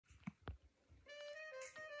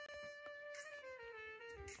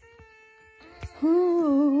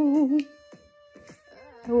Oh,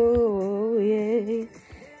 oh yeah.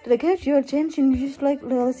 Did I catch your attention just like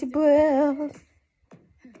Lily Breath?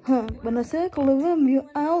 Huh, when I circle around you,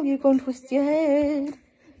 you're gonna twist your head.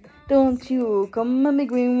 Don't you come at me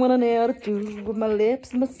green when I nailed it you with my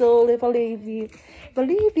lips and my soul. If I leave you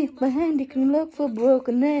my hand, you can look for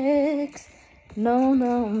broken necks. No,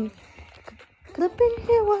 no, could have been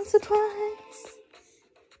here once or twice.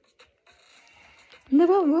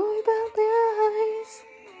 Never worry about the eyes.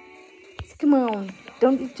 So come on,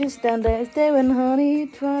 don't you just stand there staring, honey.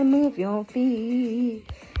 Try to move your feet.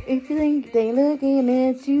 If you think they looking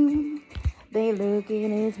at you, they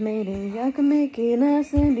looking at me. I can make it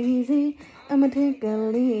nice and easy. I'ma take a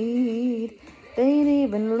lead. They ain't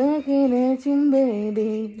even looking at you,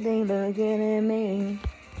 baby. They looking at me.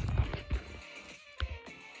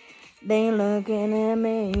 They looking at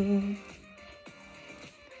me.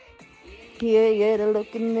 Yeah, they're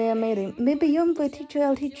looking at me. Maybe I'm the teacher,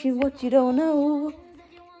 I'll teach you what you don't know.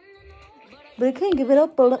 But I can't give it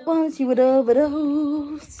up all at once, you would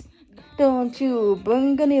overdose. Don't you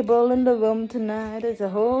bring any ball in the room tonight, it's a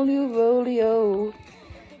whole new rodeo.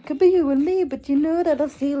 Could be you and me, but you know that I'll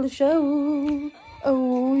steal the show.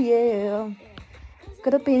 Oh yeah,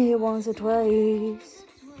 could have been here once or twice.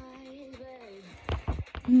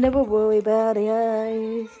 Never worry about the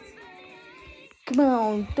eyes. Come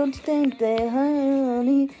on, don't stand there,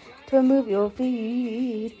 honey. Try to move your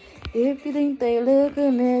feet. If you think they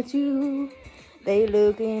looking at you, they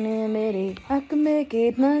looking at me. I can make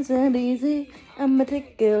it nice and easy. I'ma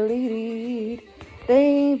take a lead. They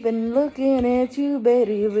ain't been looking at you,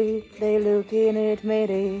 baby. They looking at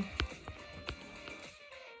me.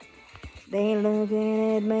 They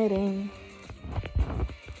looking at me.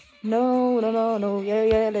 No.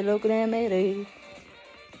 Yeah, they looking at me.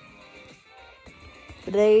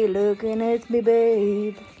 But they looking at me,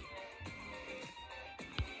 babe.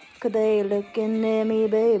 'Cause they looking at me,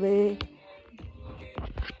 baby.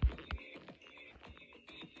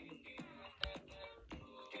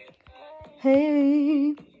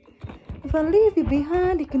 Hey, if I leave you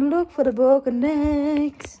behind, you can look for the broken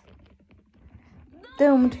necks.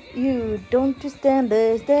 Don't just stand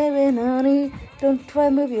there staring, honey. Don't try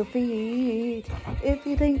to move your feet. If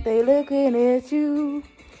you think they looking at you,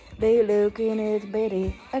 they looking at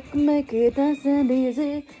me. I can make it nice and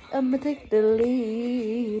easy. I'ma take the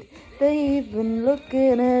lead. They even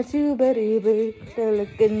looking at you, baby. They're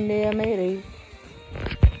looking at me.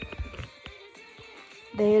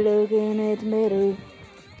 They looking at me.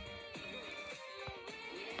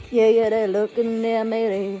 Yeah, they're looking at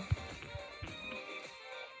me.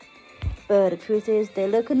 But the truth is, they're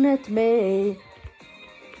looking at me.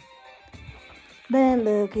 They're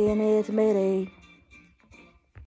looking at me.